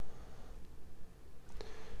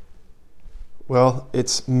Well,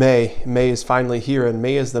 it's May. May is finally here, and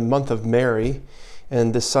May is the month of Mary.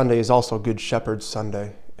 And this Sunday is also Good Shepherd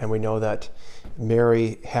Sunday. And we know that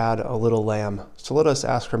Mary had a little lamb. So let us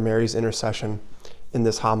ask for Mary's intercession in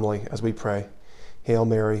this homily as we pray. Hail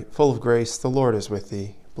Mary, full of grace, the Lord is with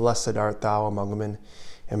thee. Blessed art thou among women,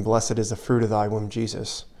 and blessed is the fruit of thy womb,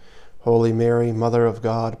 Jesus. Holy Mary, Mother of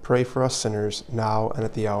God, pray for us sinners, now and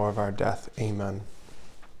at the hour of our death. Amen.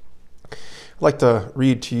 I'd like to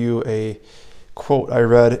read to you a quote I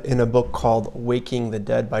read in a book called Waking the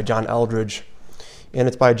Dead by John Eldredge, and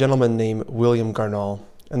it's by a gentleman named William Garnall.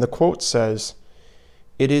 And the quote says,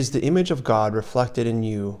 "It is the image of God reflected in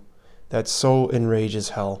you that so enrages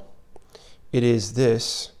hell. It is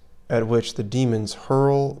this at which the demons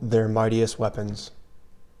hurl their mightiest weapons."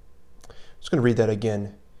 I'm just going to read that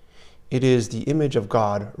again. It is the image of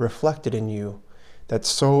God reflected in you that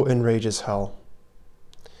so enrages hell.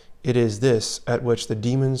 It is this at which the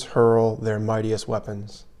demons hurl their mightiest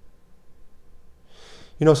weapons.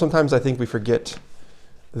 You know, sometimes I think we forget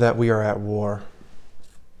that we are at war.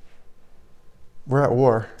 We're at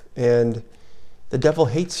war, and the devil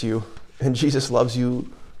hates you, and Jesus loves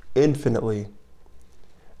you infinitely.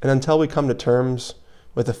 And until we come to terms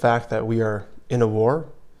with the fact that we are in a war,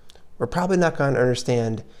 we're probably not going to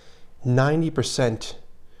understand 90%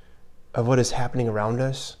 of what is happening around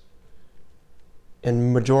us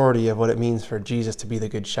and majority of what it means for Jesus to be the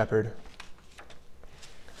Good Shepherd.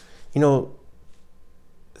 You know,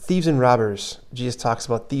 thieves and robbers, Jesus talks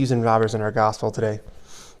about thieves and robbers in our gospel today,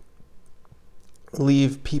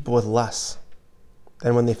 leave people with less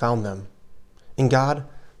than when they found them. And God,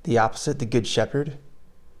 the opposite, the Good Shepherd,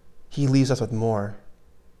 he leaves us with more.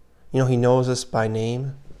 You know, he knows us by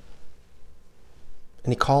name,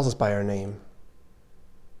 and he calls us by our name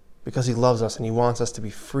because he loves us and he wants us to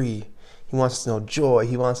be free. He wants us to know joy.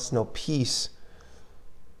 He wants us to know peace.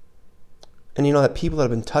 And you know that people that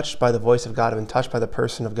have been touched by the voice of God, have been touched by the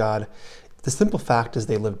person of God, the simple fact is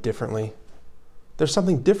they live differently. There's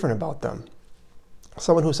something different about them.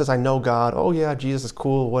 Someone who says, I know God, oh yeah, Jesus is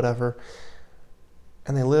cool, whatever,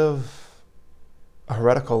 and they live a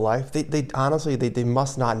heretical life, they honestly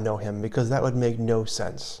must not know him, because that would make no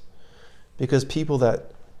sense. Because people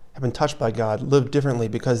that have been touched by God live differently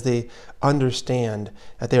because they understand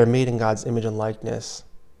that they are made in God's image and likeness,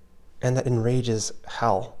 and that enrages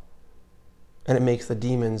hell. And it makes the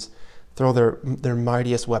demons throw their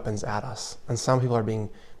mightiest weapons at us. And some people are being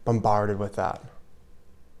bombarded with that.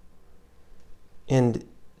 And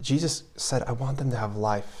Jesus said, I want them to have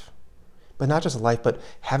life. But not just life, but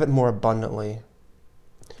have it more abundantly.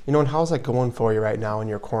 You know, and how's that going for you right now in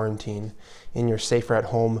your quarantine, in your Safer at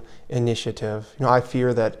Home initiative? You know, I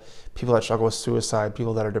fear that people that struggle with suicide,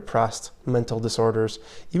 people that are depressed, mental disorders,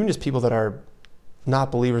 even just people that are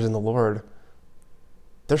not believers in the Lord,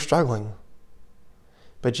 they're struggling.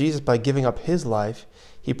 But Jesus, by giving up his life,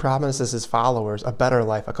 he promises his followers a better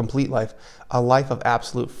life, a complete life, a life of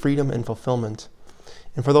absolute freedom and fulfillment.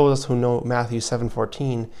 And for those who know Matthew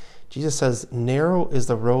 7:14, Jesus says, narrow is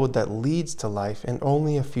the road that leads to life, and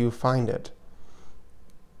only a few find it.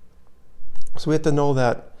 So we have to know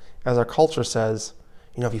that, as our culture says,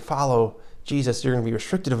 you know, if you follow Jesus, you're going to be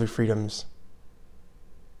restricted of your freedoms.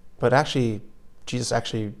 But actually, Jesus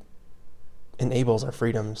actually enables our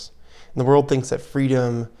freedoms. And the world thinks that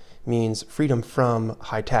freedom means freedom from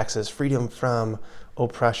high taxes, freedom from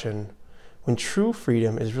oppression, when true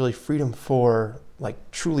freedom is really freedom for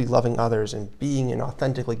truly loving others and being an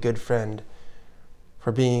authentically good friend,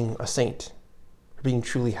 for being a saint, for being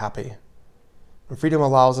truly happy. And freedom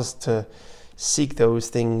allows us to seek those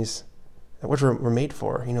things which we're made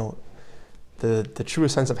for, you know, the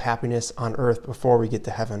truest sense of happiness on earth before we get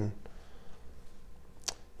to heaven.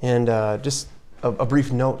 And just a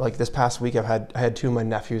brief note, like this past week I had two of my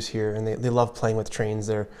nephews here, and they love playing with trains.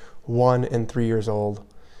 They're 1 and 3 years old,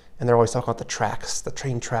 and they're always talking about the tracks, the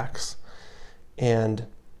train tracks. And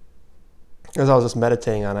as I was just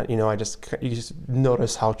meditating on it, you know, you just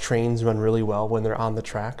notice how trains run really well when they're on the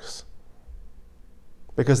tracks,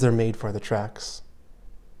 because they're made for the tracks.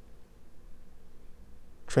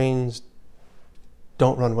 Trains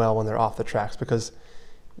don't run well when they're off the tracks because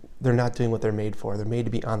they're not doing what they're made for. They're made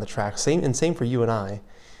to be on the tracks. Same for you and I.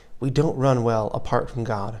 We don't run well apart from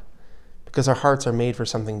God because our hearts are made for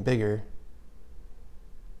something bigger.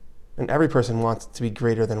 And every person wants to be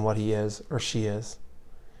greater than what he is or she is.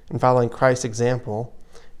 And following Christ's example,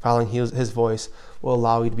 following his voice, will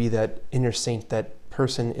allow you to be that inner saint, that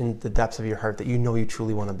person in the depths of your heart that you know you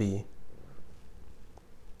truly want to be.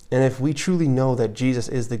 And if we truly know that Jesus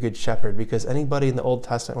is the Good Shepherd, because anybody in the Old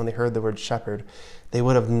Testament, when they heard the word shepherd, they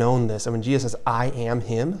would have known this. And when Jesus says, I am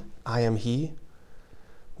him, I am he,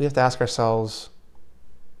 we have to ask ourselves,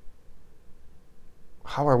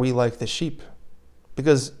 how are we like the sheep?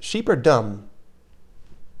 Because sheep are dumb.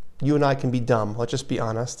 You and I can be dumb. Let's just be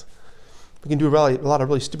honest. We can do a lot of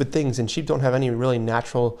really stupid things, and sheep don't have any really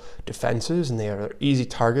natural defenses, and they are easy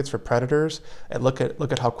targets for predators. And look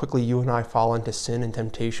at how quickly you and I fall into sin and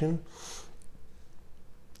temptation.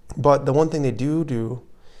 But the one thing they do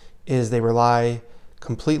is they rely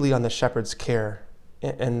completely on the shepherd's care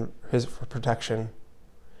and his protection.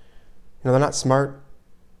 They're not smart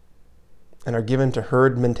and are given to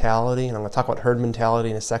herd mentality, and I'm going to talk about herd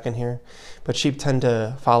mentality in a second here. But sheep tend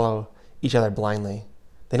to follow each other blindly.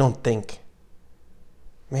 They don't think.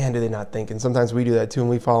 Man, do they not think. And sometimes we do that too,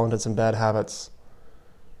 and we fall into some bad habits.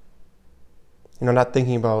 Not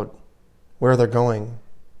thinking about where they're going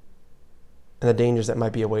and the dangers that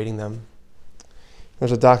might be awaiting them.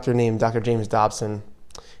 There's a doctor named Dr. James Dobson,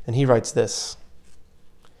 and he writes this: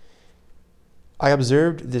 I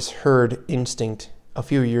observed this herd instinct a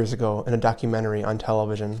few years ago in a documentary on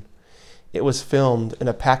television. It was filmed in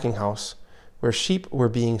a packing house where sheep were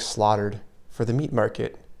being slaughtered for the meat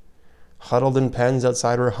market. Huddled in pens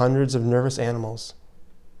outside were hundreds of nervous animals.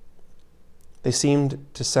 They seemed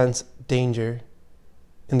to sense danger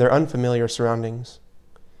in their unfamiliar surroundings.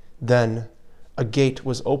 Then a gate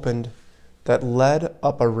was opened that led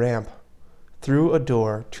up a ramp through a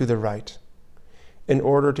door to the right. In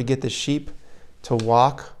order to get the sheep to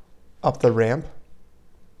walk up the ramp,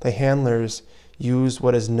 the handlers used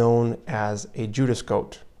what is known as a Judas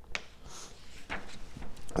goat.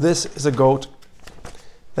 This is a goat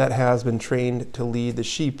that has been trained to lead the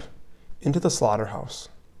sheep into the slaughterhouse.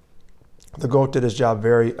 The goat did his job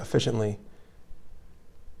very efficiently.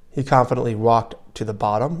 He confidently walked to the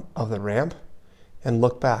bottom of the ramp and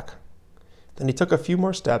looked back. Then he took a few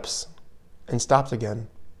more steps and stopped again.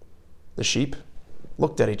 The sheep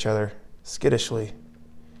looked at each other skittishly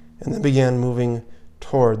and then began moving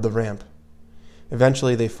toward the ramp.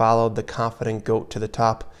 Eventually, they followed the confident goat to the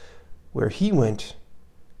top, where he went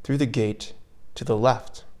through the gate to the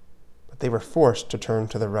left, but they were forced to turn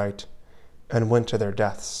to the right and went to their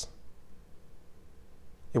deaths.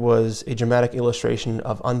 It was a dramatic illustration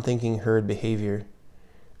of unthinking herd behavior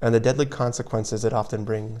and the deadly consequences it often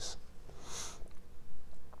brings.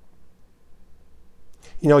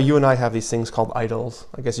 You and I have these things called idols.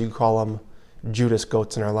 I guess you could call them Judas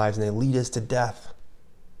goats in our lives, and they lead us to death.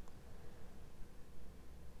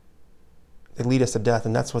 They lead us to death,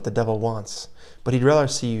 and that's what the devil wants. But he'd rather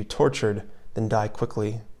see you tortured than die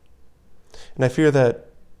quickly. And I fear that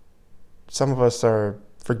some of us are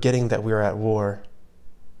forgetting that we are at war.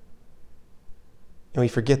 And we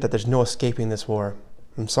forget that there's no escaping this war.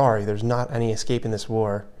 I'm sorry, there's not any escaping this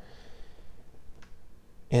war.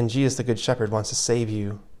 And Jesus, the Good Shepherd, wants to save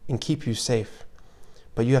you and keep you safe.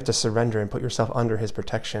 But you have to surrender and put yourself under his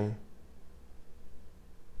protection.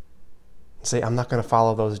 And say, I'm not going to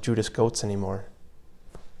follow those Judas goats anymore.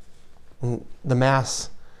 And the Mass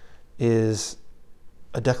is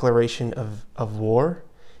a declaration of war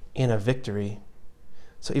and of victory.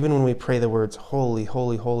 So even when we pray the words, Holy,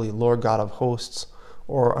 Holy, Holy, Lord God of hosts,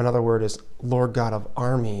 or another word is Lord God of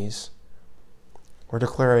armies, we're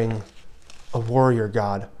declaring a warrior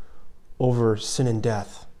God over sin and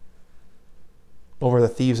death, over the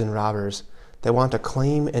thieves and robbers that want to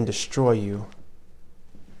claim and destroy you.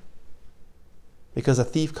 Because a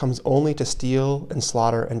thief comes only to steal and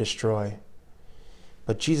slaughter and destroy.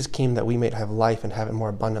 But Jesus came that we might have life and have it more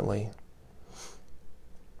abundantly.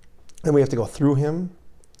 And we have to go through him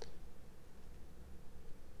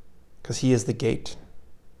because he is the gate.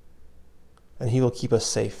 And he will keep us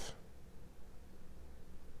safe.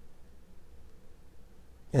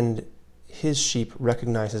 And his sheep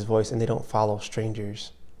recognize his voice and they don't follow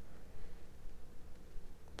strangers.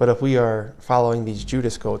 But if we are following these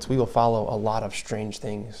Judas goats, we will follow a lot of strange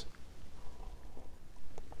things.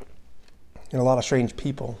 And a lot of strange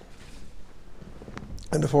people.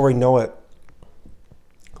 And before we know it,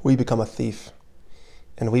 we become a thief.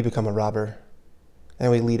 And we become a robber.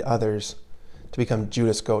 And we lead others to become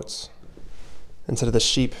Judas goats instead of the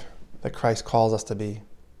sheep that Christ calls us to be.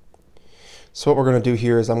 So what we're going to do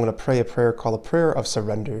here is I'm going to pray a prayer called a prayer of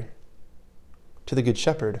surrender to the Good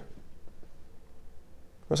Shepherd.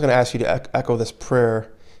 I'm just going to ask you to echo this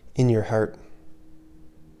prayer in your heart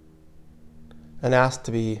and ask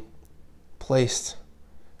to be placed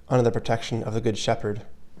under the protection of the Good Shepherd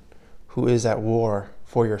who is at war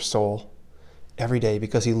for your soul every day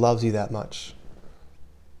because he loves you that much.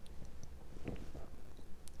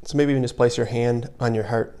 So maybe you can just place your hand on your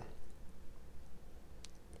heart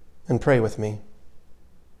and pray with me.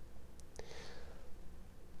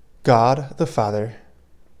 God the Father,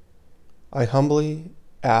 I humbly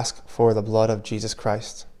ask for the blood of Jesus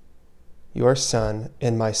Christ, your Son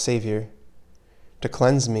and my Savior, to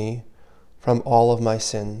cleanse me from all of my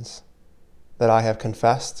sins that I have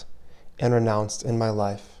confessed and renounced in my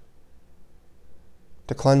life,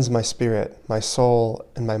 to cleanse my spirit, my soul,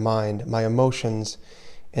 and my mind, my emotions,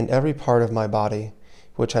 and every part of my body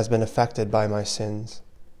which has been affected by my sins.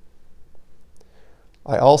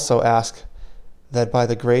 I also ask that by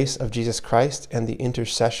the grace of Jesus Christ and the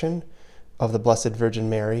intercession of the Blessed Virgin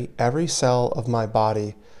Mary, every cell of my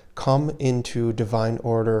body come into divine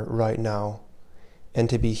order right now, and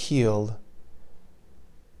to be healed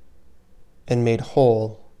and made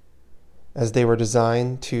whole as they were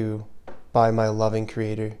designed to by my loving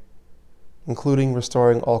Creator, including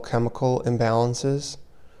restoring all chemical imbalances,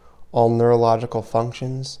 all neurological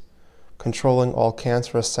functions, controlling all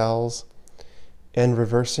cancerous cells, and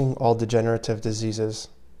reversing all degenerative diseases.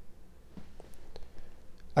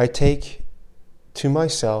 I take to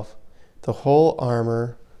myself the whole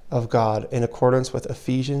armor of God in accordance with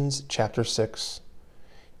Ephesians chapter 6,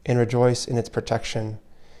 and rejoice in its protection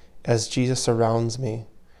as Jesus surrounds me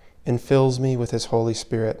and fills me with his Holy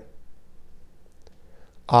Spirit.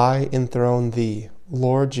 I enthrone thee,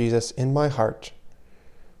 Lord Jesus, in my heart,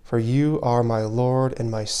 for you are my Lord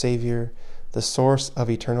and my Savior, the source of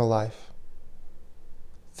eternal life.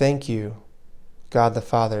 Thank you, God the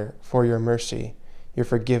Father, for your mercy, your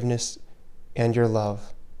forgiveness, and your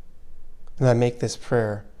love. And I make this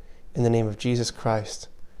prayer in the name of Jesus Christ.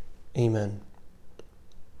 Amen.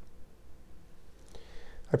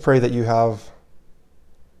 I pray that you have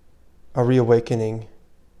a reawakening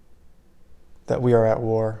that we are at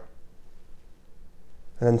war.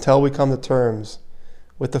 And until we come to terms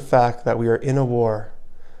with the fact that we are in a war,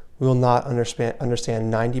 we will not understand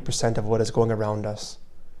 90% of what is going around us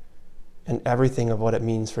and everything of what it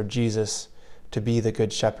means for Jesus to be the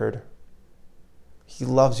Good Shepherd. He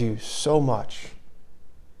loves you so much,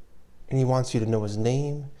 and he wants you to know his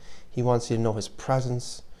name, he wants you to know his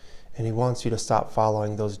presence, and he wants you to stop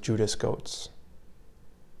following those Judas goats.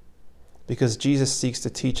 Because Jesus seeks to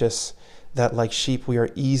teach us that like sheep we are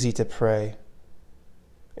easy to prey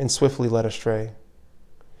and swiftly led astray.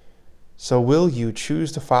 So will you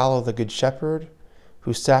choose to follow the Good Shepherd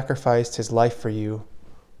who sacrificed his life for you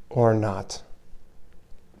or not?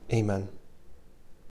 Amen.